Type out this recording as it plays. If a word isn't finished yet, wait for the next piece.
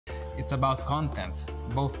It's about content.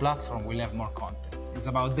 Both platforms will have more content. It's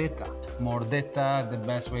about data. More data, the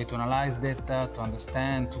best way to analyze data, to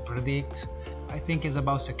understand, to predict. I think it's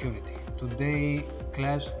about security. Today,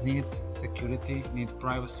 clubs need security, need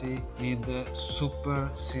privacy, need a super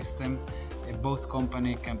system, and both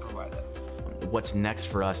companies can provide that. What's next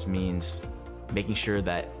for us means making sure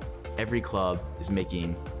that every club is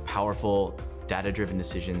making powerful, data-driven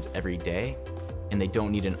decisions every day, and they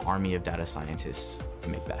don't need an army of data scientists to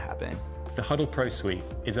make that happen. The Hudl Pro Suite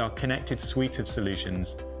is our connected suite of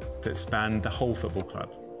solutions that span the whole football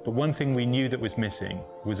club. But one thing we knew that was missing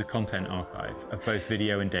was a content archive of both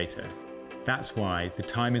video and data. That's why the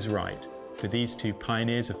time is right for these two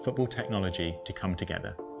pioneers of football technology to come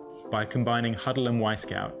together. By combining Hudl and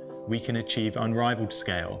Wyscout, we can achieve unrivaled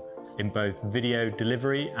scale in both video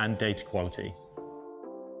delivery and data quality.